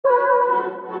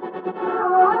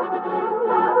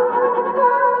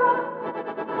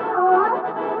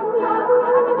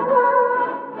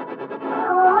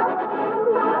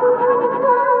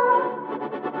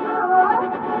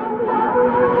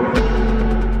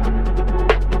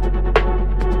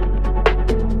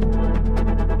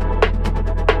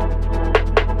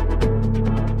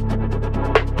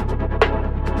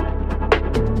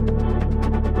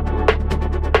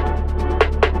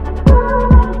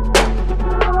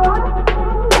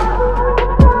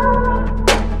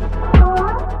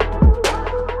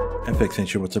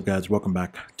fxntradinggroup, what's up guys? Welcome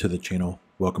back to the channel.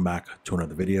 Welcome back to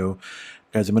another video.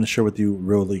 Guys, I'm going to share with you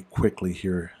really quickly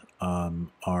here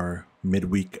our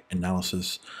midweek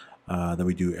analysis that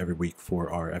we do every week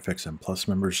for our FXM Plus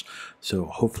members. So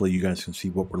hopefully you guys can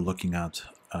see what we're looking at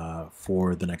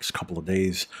for the next couple of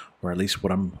days, or at least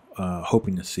what I'm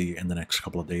hoping to see in the next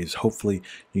couple of days. Hopefully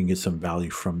you can get some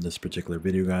value from this particular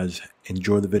video, guys.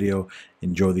 Enjoy the video,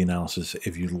 enjoy the analysis.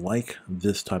 If you like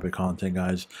this type of content,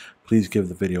 guys, please give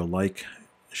the video a like,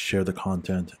 share the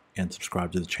content, and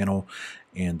subscribe to the channel,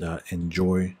 and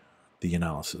enjoy the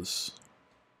analysis.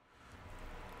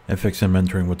 FXM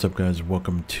mentoring, what's up guys?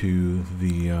 Welcome to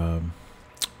the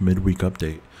midweek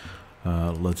update.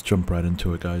 Let's jump right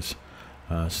into it, guys.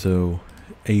 So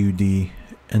AUD,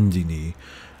 NZD,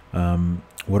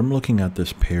 what I'm looking at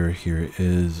this pair here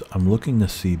is I'm looking to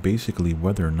see basically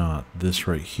whether or not this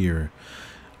right here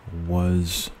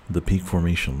was the peak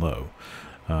formation low,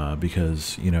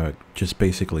 because, you know, it just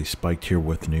basically spiked here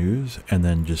with news and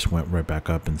then just went right back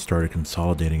up and started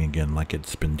consolidating again like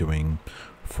it's been doing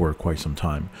for quite some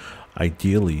time.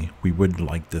 Ideally, we would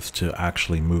like this to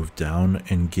actually move down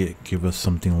and give us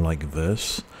something like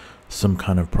this, some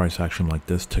kind of price action like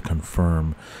this to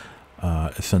confirm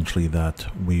essentially that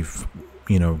we've,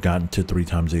 you know, gotten to 3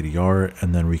 times ADR,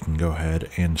 and then we can go ahead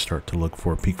and start to look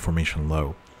for a peak formation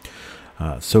low.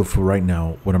 So for right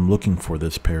now, what I'm looking for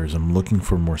this pair is I'm looking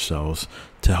for more sells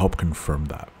to help confirm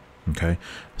that. Okay,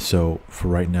 so for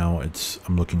right now, I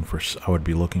would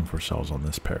be looking for sells on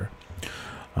this pair.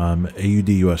 AUD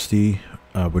USD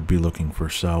would be looking for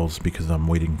sells because I'm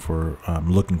looking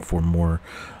for more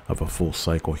of a full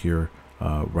cycle here,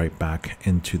 right back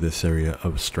into this area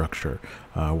of structure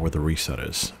where the reset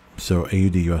is. So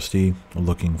AUD USD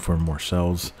looking for more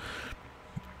sells.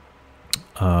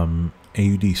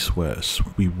 AUD Swiss,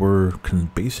 we were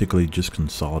basically just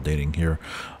consolidating here.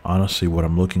 Honestly, what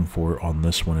I'm looking for on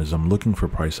this one is I'm looking for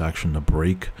price action to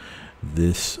break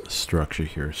this structure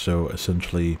here. So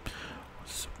essentially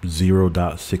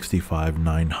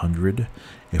 0.65900.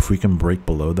 If we can break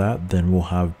below that, then we'll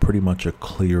have pretty much a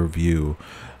clear view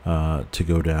to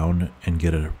go down and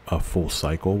get a full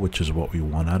cycle, which is what we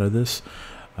want out of this.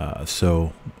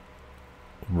 So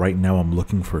right now I'm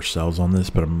looking for sells on this,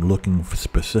 but I'm looking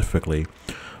specifically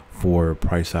for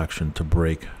price action to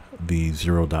break the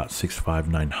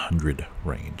 0.65900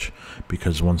 range,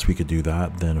 because once we could do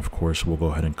that, then of course we'll go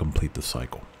ahead and complete the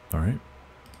cycle. All right.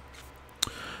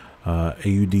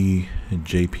 AUD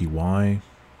JPY,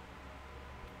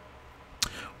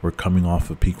 we're coming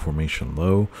off a peak formation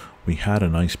low. We had a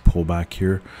nice pullback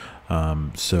here,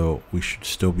 so we should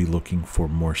still be looking for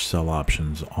more sell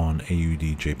options on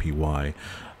AUD JPY.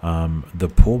 The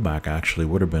pullback actually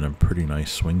would have been a pretty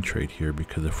nice swing trade here,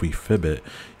 because if we fib it,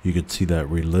 you could see that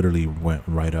we literally went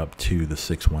right up to the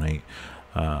 618.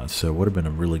 So it would have been a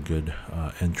really good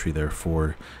entry there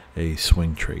for a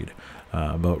swing trade.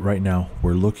 But right now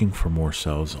we're looking for more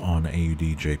sells on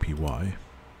AUD JPY.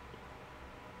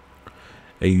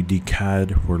 AUD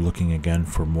CAD, we're looking again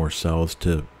for more sells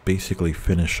to basically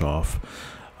finish off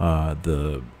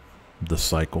the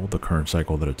cycle, the current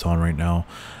cycle that it's on right now.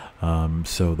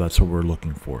 So that's what we're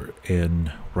looking for.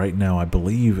 And right now, I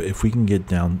believe if we can get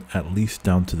down, at least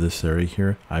down to this area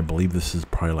here, I believe this is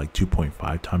probably like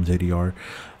 2.5 times ADR.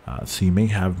 So you may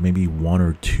have maybe 1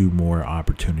 or 2 more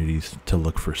opportunities to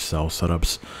look for sell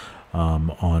setups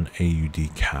on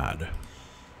AUD CAD.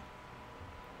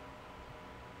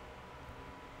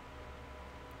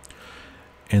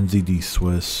 NZD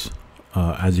Swiss,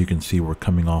 as you can see, we're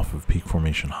coming off of peak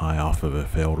formation high, off of a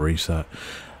failed reset.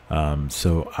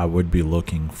 So I would be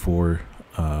looking for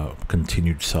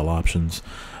continued sell options.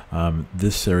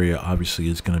 This area obviously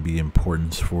is going to be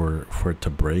important for it to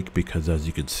break, because as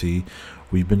you can see,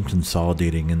 we've been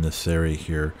consolidating in this area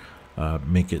here.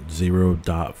 Make it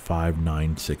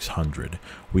 0.59600.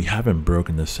 We haven't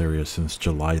broken this area since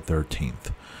July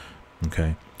 13th.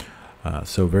 Okay.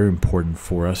 So very important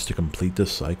for us to complete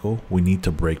this cycle. We need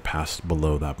to break past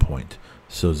below that point.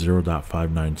 So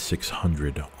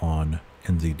 0.59600 on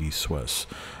NZD Swiss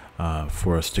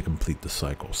for us to complete the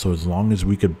cycle. So as long as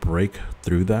we could break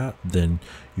through that, then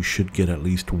you should get at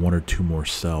least 1 or 2 more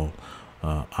sell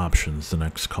options the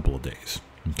next couple of days.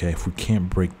 Okay, if we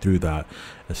can't break through that,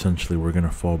 essentially we're going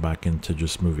to fall back into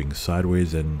just moving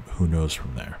sideways, and who knows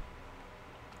from there.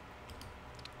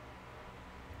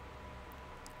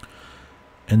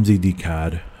 NZD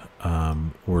CAD,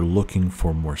 we're looking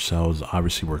for more sells.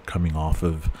 Obviously we're coming off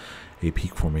of a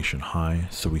peak formation high,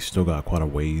 so we still got quite a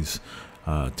ways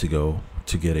to go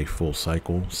to get a full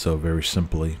cycle. So very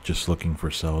simply, just looking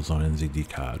for sells on NZD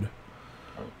CAD.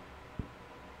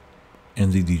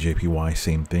 NZDJPY,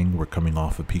 same thing. We're coming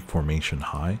off a peak formation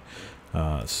high.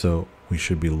 So we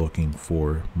should be looking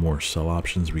for more sell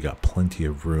options. We got plenty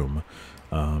of room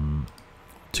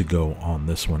to go on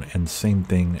this one. And same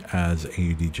thing as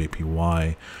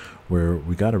AUDJPY, where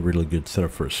we got a really good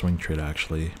setup for a swing trade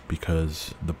actually,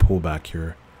 because the pullback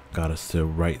here got us to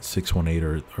right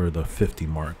 618 or the 50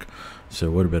 mark. So it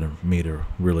would have made a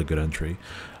really good entry.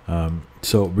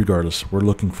 So regardless, we're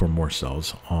looking for more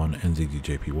sells on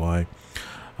NZDJPY.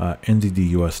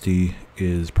 NZD/USD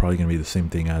is probably going to be the same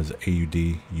thing as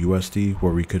AUD/USD,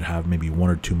 where we could have maybe one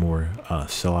or two more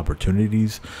sell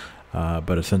opportunities.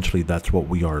 But essentially that's what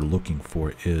we are looking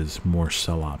for, is more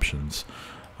sell options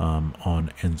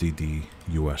on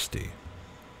NZD/USD.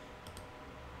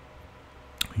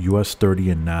 US 30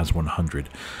 and NAS 100.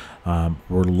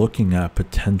 We're looking at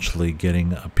potentially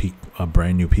getting a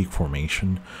brand new peak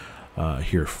formation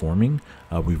here forming.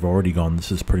 We've already gone,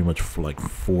 this is pretty much for like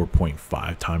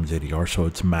 4.5 times ADR, so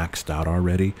it's maxed out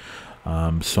already.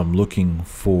 So I'm looking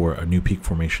for a new peak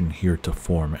formation here to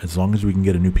form. As long as we can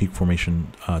get a new peak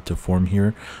formation to form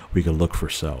here, we can look for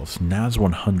sells. NAS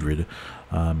 100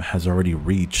 has already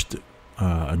reached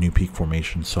a new peak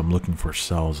formation, so I'm looking for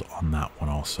sells on that one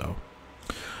also.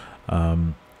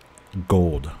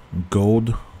 Gold,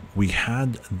 I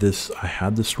had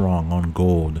this wrong on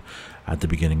gold at the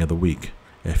beginning of the week.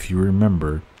 If you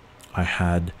remember, I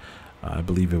had, I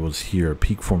believe it was here, a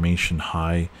peak formation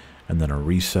high and then a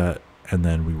reset, and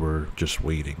then we were just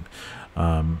waiting.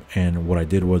 And what I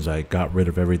did was I got rid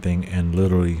of everything, and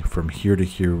literally from here to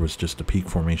here was just a peak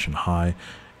formation high,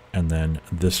 and then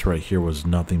this right here was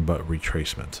nothing but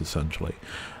retracements essentially.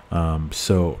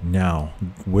 So now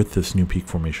with this new peak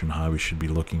formation high, we should be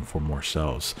looking for more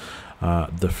sells.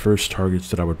 The first targets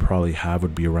that I would probably have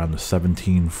would be around the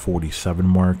 1747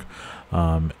 mark,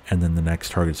 and then the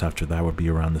next targets after that would be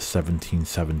around the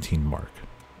 1717 mark.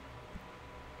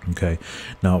 Okay,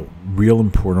 now real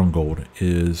important on gold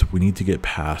is we need to get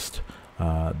past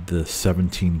the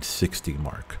 1760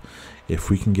 mark. If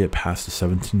we can get past the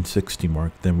 1760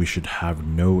 mark, then we should have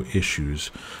no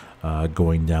issues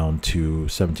going down to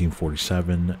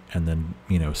 1747 and then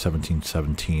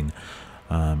 1717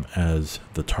 as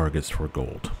the targets for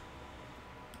gold.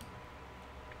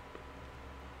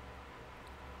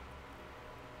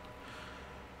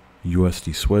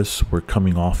 USD Swiss, we're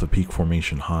coming off a peak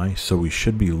formation high, so we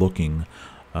should be looking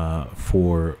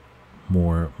for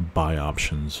more buy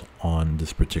options on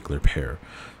this particular pair.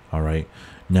 All right,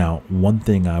 now one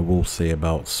thing I will say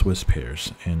about Swiss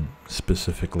pairs, and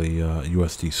specifically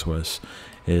USD Swiss,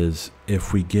 is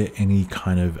if we get any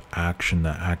kind of action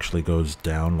that actually goes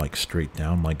down, like straight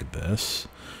down like this,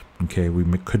 okay, we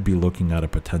could be looking at a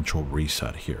potential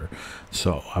reset here.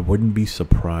 So I wouldn't be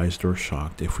surprised or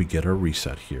shocked if we get a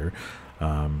reset here.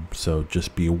 So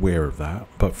just be aware of that.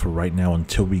 But for right now,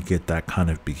 until we get that kind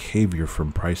of behavior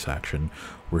from price action,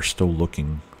 we're still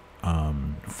looking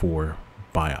for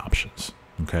buy options.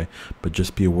 Okay, but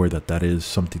just be aware that that is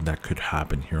something that could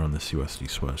happen here on this USD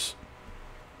Swiss.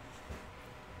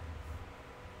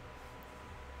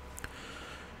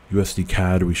 USD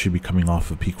CAD, we should be coming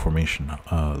off of peak formation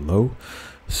low,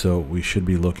 so we should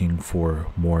be looking for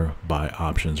more buy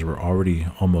options. We're already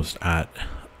almost at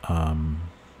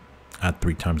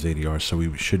 3 times ADR, so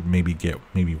we should maybe get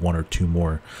one or two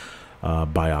more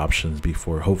buy options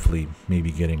before hopefully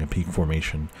maybe getting a peak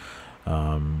formation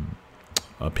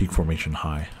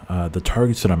high. The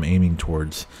targets that I'm aiming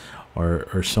towards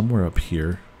are somewhere up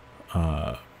here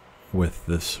with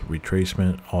this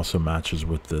retracement. Also matches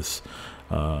with this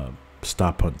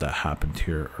stop hunt that happened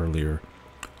here earlier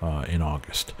in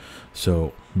August.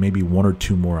 So maybe one or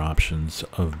two more options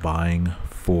of buying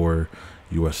for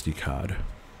USD CAD.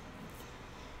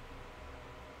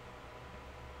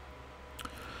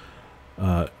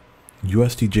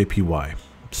 USD JPY.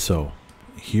 So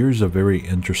here's a very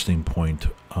interesting point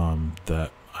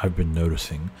that I've been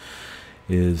noticing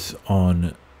is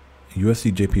on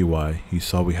USD JPY, you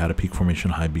saw we had a peak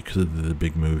formation high because of the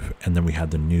big move, and then we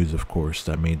had the news, of course,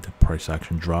 that made the price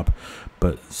action drop.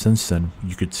 But since then,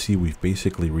 you could see we've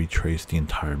basically retraced the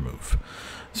entire move.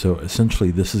 So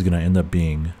essentially, this is going to end up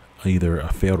being either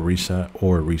a failed reset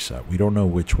or a reset. We don't know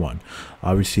which one.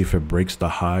 Obviously, if it breaks the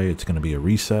high, it's going to be a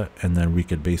reset, and then we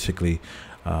could basically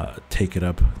take it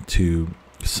up to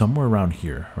somewhere around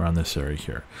here, around this area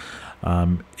here.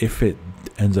 If it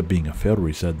ends up being a failed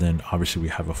reset, then obviously we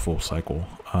have a full cycle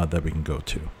that we can go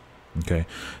to. Okay,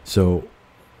 so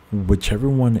whichever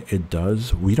one it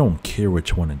does, we don't care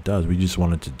which one it does. We just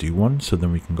want it to do one, so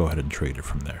then we can go ahead and trade it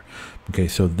from there. Okay,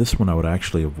 so this one I would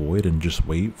actually avoid and just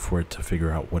wait for it to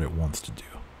figure out what it wants to do.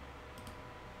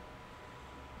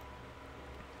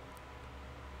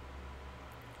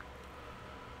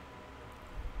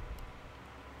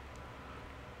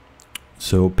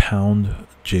 So pound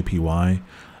JPY,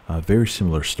 very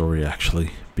similar story actually,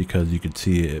 because you could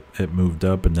see it moved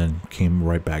up and then came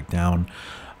right back down,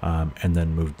 and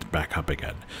then moved back up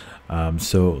again.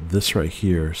 So this right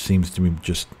here seems to be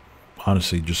just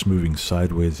honestly just moving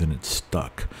sideways, and it's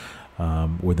stuck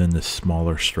within this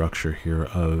smaller structure here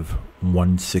of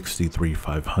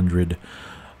 163,500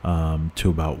 to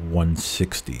about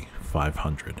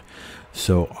 160,500.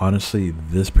 So honestly,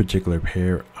 this particular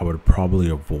pair I would probably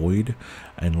avoid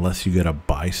unless you get a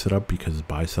buy setup, because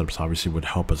buy setups obviously would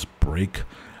help us break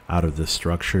out of this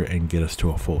structure and get us to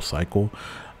a full cycle.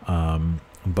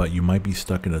 But you might be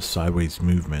stuck in a sideways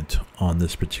movement on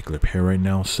this particular pair right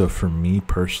now. So for me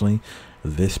personally,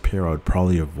 this pair I would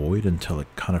probably avoid until it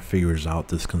kind of figures out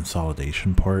this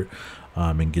consolidation part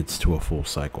and gets to a full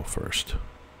cycle first.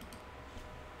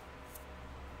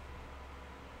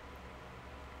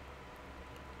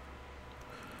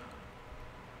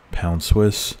 Pound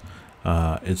Swiss,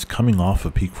 it's coming off a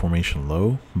peak formation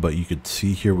low, but you could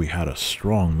see here we had a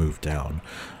strong move down.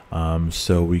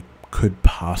 So we could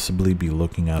possibly be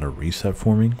looking at a reset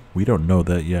forming. We don't know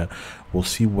that yet. We'll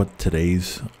see what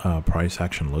today's price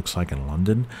action looks like in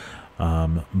London.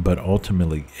 But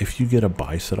ultimately, if you get a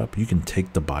buy setup, you can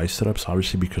take the buy setups,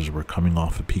 obviously, because we're coming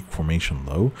off a peak formation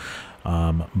low.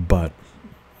 But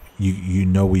you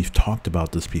know, we've talked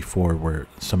about this before, where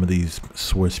some of these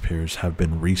Swiss pairs have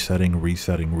been resetting.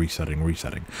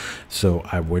 So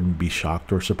I wouldn't be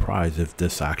shocked or surprised if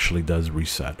this actually does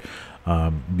reset,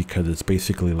 because it's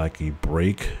basically like a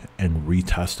break and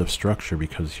retest of structure,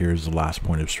 because here's the last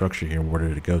point of structure here. Where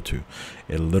did it go to?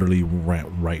 It literally went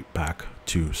right back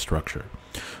to structure.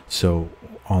 So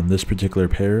on this particular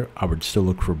pair, I would still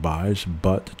look for buys,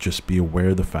 but just be aware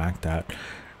of the fact that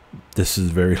this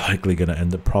is very likely going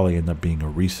to probably end up being a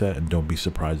reset, and don't be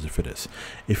surprised if it is.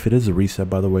 If it is a reset,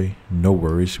 by the way, no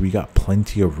worries. We got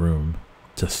plenty of room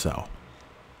to sell.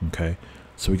 Okay,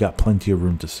 so we got plenty of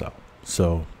room to sell.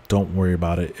 So don't worry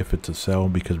about it if it's a sell,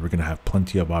 because we're going to have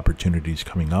plenty of opportunities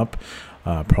coming up,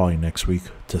 probably next week,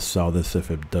 to sell this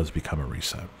if it does become a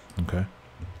reset. Okay.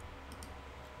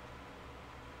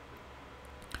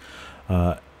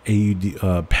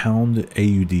 AUD, pound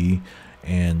AUD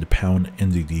and pound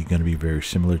NZD going to be very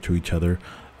similar to each other,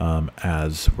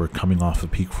 as we're coming off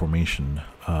of peak formation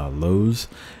lows,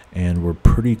 and we're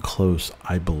pretty close,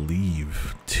 I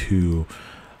believe, to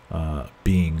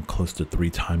being close to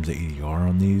 3 times the ADR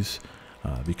on these,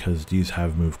 because these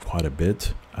have moved quite a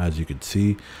bit. As you can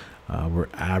see, we're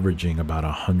averaging about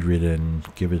 100 and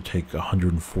give or take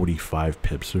 145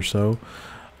 pips or so,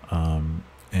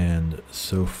 and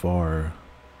so far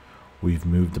we've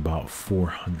moved about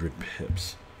 400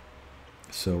 pips.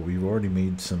 So we've already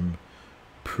made some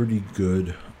pretty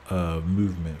good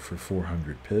movement for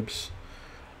 400 pips.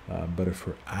 But if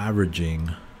we're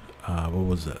averaging, what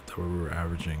was that we were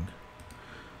averaging?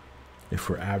 If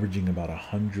we're averaging about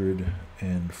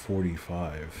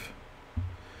 145,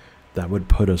 that would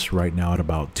put us right now at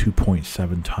about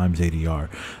 2.7 times ADR.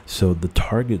 So the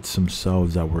targets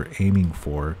themselves that we're aiming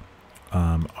for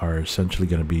are essentially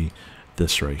going to be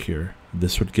this right here.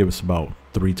 This would give us about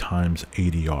 3 times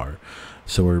ADR.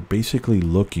 So we're basically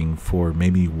looking for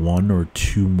maybe 1 or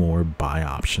 2 more buy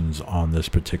options on this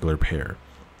particular pair.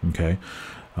 Okay.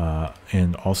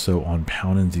 And also on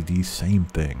pound NZD, same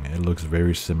thing. It looks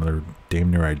very similar, damn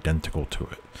near identical to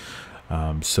it.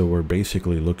 So we're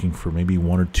basically looking for maybe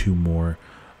 1 or 2 more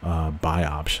buy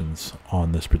options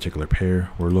on this particular pair.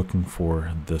 We're looking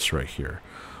for this right here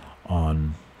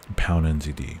on pound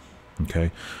NZD.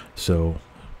 Okay, so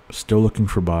still looking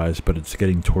for buys, but it's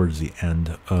getting towards the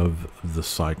end of the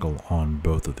cycle on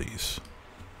both of these.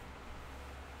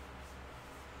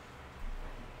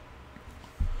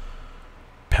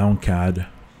 Pound CAD,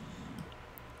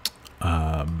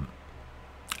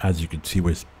 as you can see,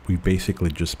 we've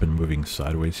basically just been moving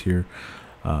sideways here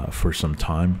for some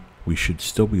time. We should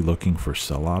still be looking for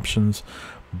sell options,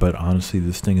 but honestly,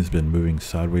 this thing has been moving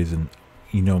sideways, and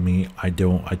you know me, I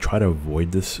try to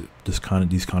avoid these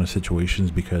kind of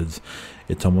situations, because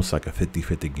it's almost like a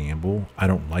 50-50 gamble. I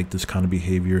don't like this kind of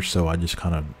behavior, so I just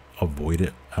kind of avoid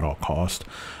it at all cost.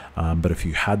 But if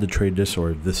you had to trade this,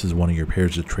 or if this is one of your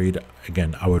pairs to trade,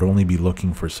 again, I would only be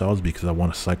looking for sells, because I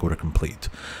want a cycle to complete.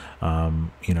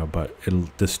 You know, but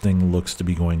this thing looks to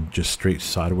be going just straight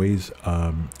sideways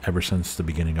ever since the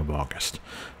beginning of August.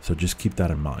 So just keep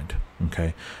that in mind,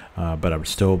 okay? But I would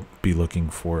still be looking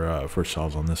for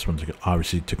sells on this one,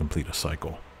 obviously to complete a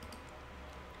cycle.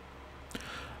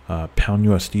 Pound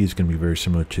USD is going to be very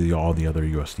similar to all the other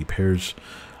USD pairs,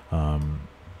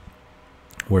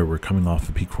 where we're coming off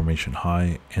a peak formation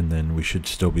high, and then we should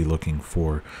still be looking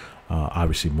for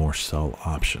obviously more sell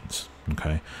options.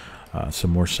 Okay,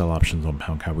 some more sell options on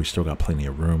pound CAD. We still got plenty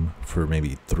of room for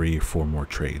maybe 3 or 4 more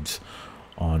trades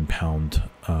on pound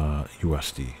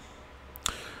USD.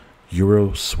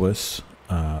 Euro Swiss,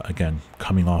 again,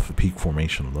 coming off a peak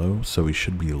formation low, so we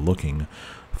should be looking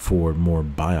for more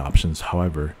buy options.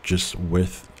 However, just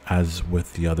as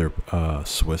with the other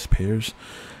Swiss pairs,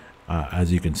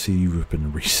 as you can see, we've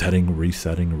been resetting.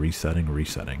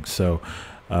 So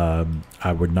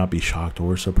I would not be shocked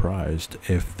or surprised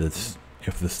if this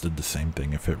did the same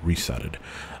thing, if it resetted,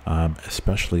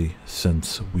 especially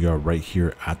since we are right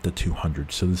here at the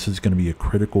 200. So this is going to be a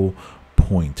critical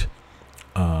point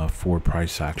for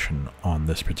price action on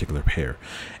this particular pair.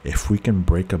 If we can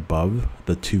break above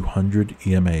the 200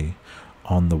 EMA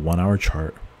on the 1 hour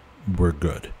chart, we're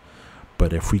good.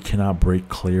 But if we cannot break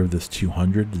clear of this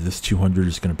 200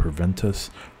 is going to prevent us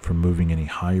from moving any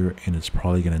higher, and it's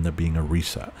probably going to end up being a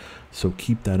reset. So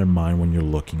keep that in mind when you're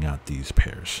looking at these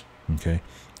pairs. Okay,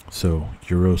 so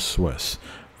Euro Swiss,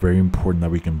 very important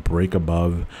that we can break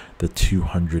above the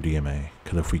 200 EMA,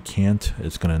 because if we can't,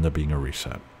 it's going to end up being a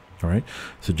reset. All right,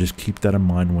 so just keep that in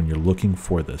mind when you're looking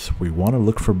for this. We want to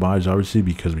look for buys, obviously,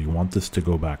 because we want this to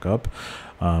go back up,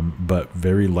 but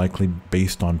very likely,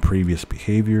 based on previous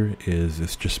behavior,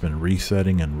 it's just been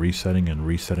resetting.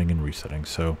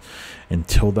 So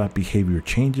until that behavior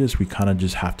changes, we kind of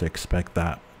just have to expect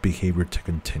that behavior to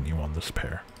continue on this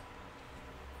pair.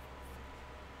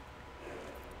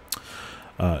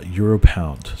 Euro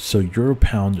pound. So Euro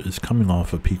pound is coming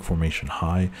off a peak formation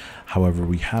high. However,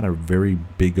 we had a very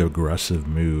big aggressive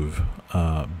move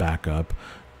back up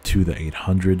to the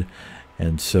 800,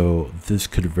 and so this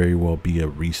could very well be a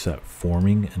reset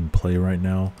forming in play right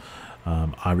now.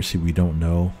 Obviously we don't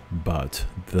know, but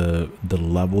the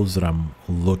levels that I'm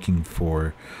looking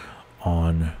for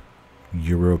on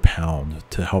Euro pound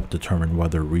to help determine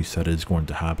whether reset is going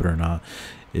to happen or not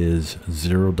is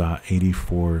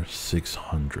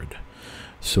 0.84600.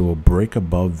 So a break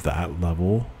above that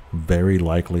level, very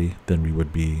likely then we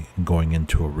would be going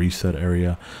into a reset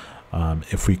area.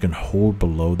 If we can hold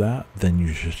below that, then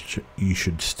you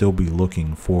should still be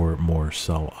looking for more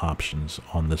sell options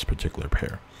on this particular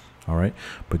pair. All right,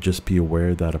 but just be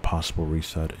aware that a possible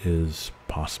reset is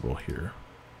possible here.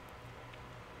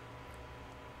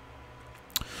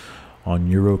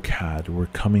 On Euro CAD, we're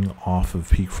coming off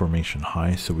of peak formation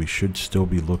high, so we should still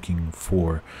be looking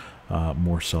for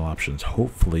more sell options.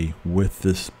 Hopefully, with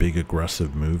this big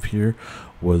aggressive move here,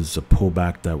 was a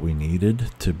pullback that we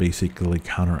needed to basically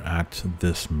counteract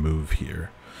this move here.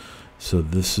 So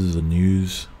this is a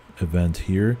news event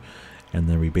here, and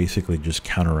then we basically just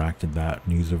counteracted that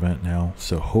news event now.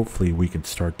 So hopefully we can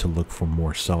start to look for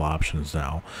more sell options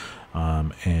now,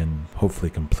 and hopefully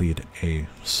complete a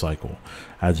cycle.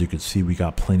 As you can see, we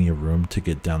got plenty of room to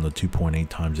get down to 2.8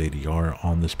 times ADR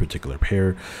on this particular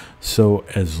pair. So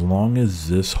as long as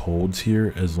this holds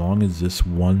here, as long as this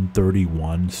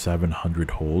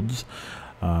 131,700 holds,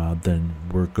 then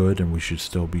we're good, and we should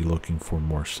still be looking for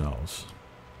more sells.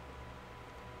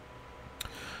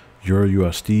 Euro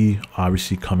USD,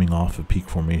 obviously coming off a peak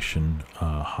formation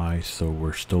high, so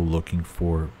we're still looking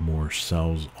for more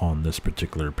sells on this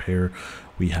particular pair.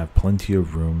 We have plenty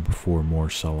of room for more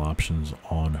sell options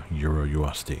on Euro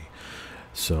USD,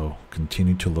 so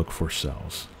continue to look for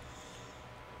sells.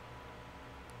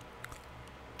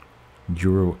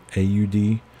 Euro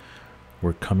AUD,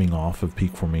 we're coming off of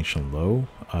peak formation low.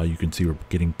 You can see we're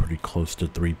getting pretty close to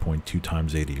 3.2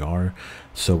 times ADR,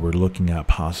 so we're looking at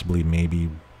possibly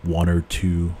maybe 1 or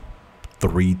 2,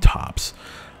 3 tops,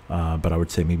 but I would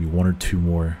say maybe 1 or 2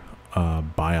 more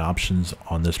buy options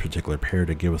on this particular pair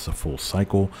to give us a full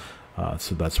cycle.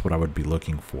 So that's what I would be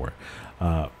looking for.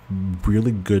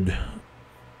 Really good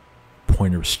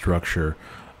point of structure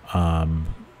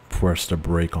for us to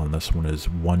break on this one is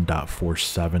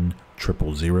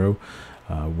 1.47000.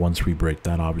 Once we break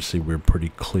that, obviously we're pretty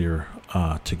clear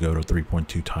to go to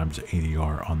 3.2 times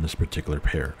ADR on this particular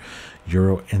pair.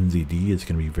 Euro NZD is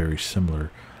going to be very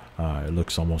similar. It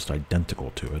looks almost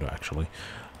identical to it, actually,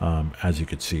 as you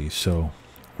can see. So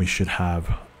we should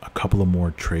have a couple of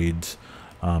more trades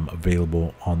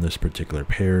available on this particular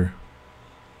pair.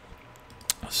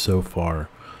 So far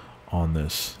on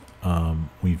this,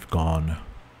 we've gone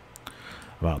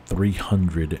about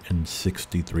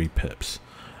 363 pips.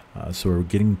 So we're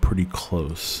getting pretty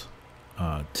close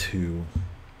to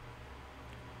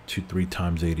 3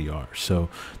 times ADR. So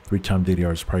 3 times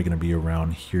ADR is probably going to be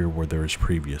around here where there is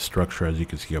previous structure. As you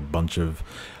can see, a bunch of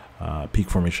peak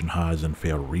formation highs and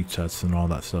failed resets and all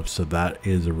that stuff. So that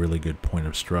is a really good point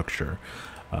of structure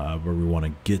where we want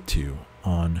to get to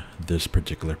on this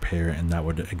particular pair. And that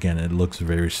would, again, it looks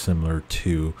very similar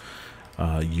to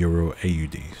Euro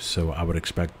AUD. So I would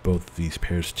expect both of these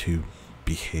pairs to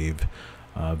behave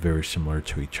very similar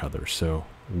to each other. So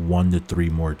 1 to 3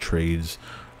 more trades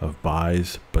of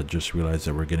buys, but just realize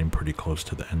that we're getting pretty close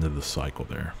to the end of the cycle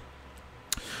there.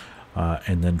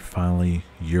 And then finally,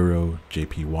 Euro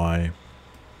JPY.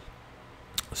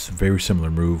 It's a very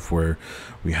similar move where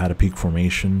we had a peak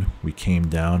formation, we came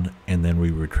down, and then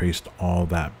we retraced all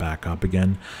that back up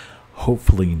again.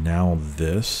 Hopefully now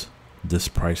this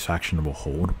price action will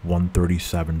hold.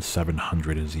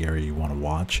 137,700 is the area you want to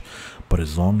watch, but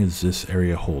as long as this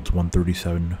area holds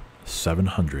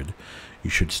 137,700, you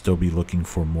should still be looking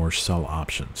for more sell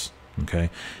options. Okay,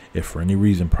 if for any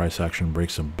reason price action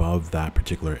breaks above that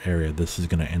particular area, this is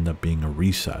going to end up being a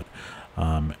reset.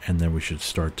 And then we should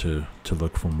start to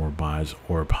look for more buys,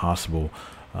 or possible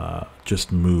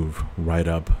just move right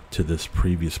up to this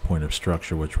previous point of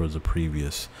structure, which was a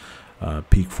previous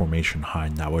peak formation high,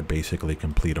 and that would basically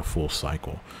complete a full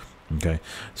cycle. Okay,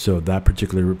 so that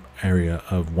particular area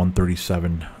of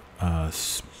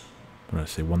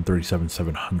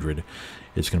 137,700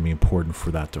 is going to be important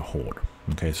for that to hold.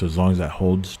 Okay, so as long as that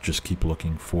holds, just keep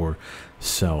looking for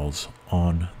sells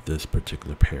on this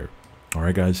particular pair. All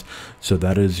right, guys, so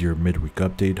that is your midweek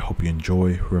update. Hope you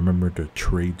enjoy. Remember to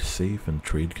trade safe and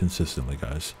trade consistently,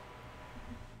 guys.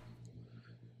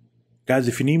 Guys,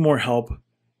 if you need more help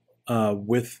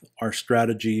with our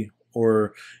strategy,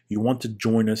 or you want to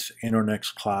join us in our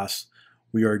next class,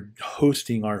 we are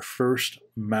hosting our first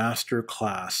master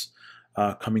class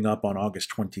coming up on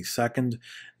August 22nd.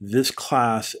 This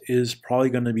class is probably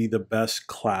going to be the best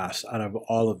class out of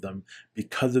all of them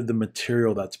because of the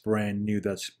material that's brand new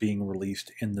that's being released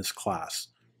in this class.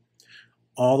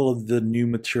 All of the new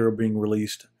material being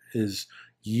released is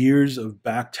years of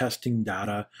backtesting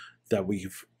data that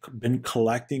we've been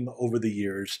collecting over the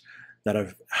years that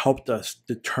have helped us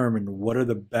determine what are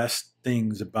the best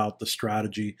things about the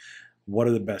strategy, what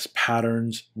are the best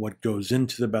patterns, what goes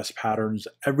into the best patterns.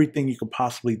 Everything you could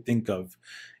possibly think of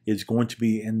is going to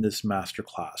be in this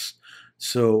masterclass.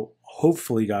 So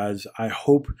hopefully, guys, I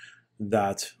hope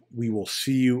that we will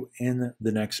see you in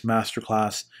the next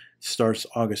masterclass. It starts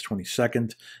August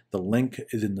 22nd. The link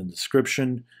is in the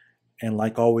description. And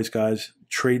like always, guys,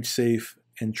 trade safe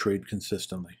and trade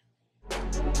consistently.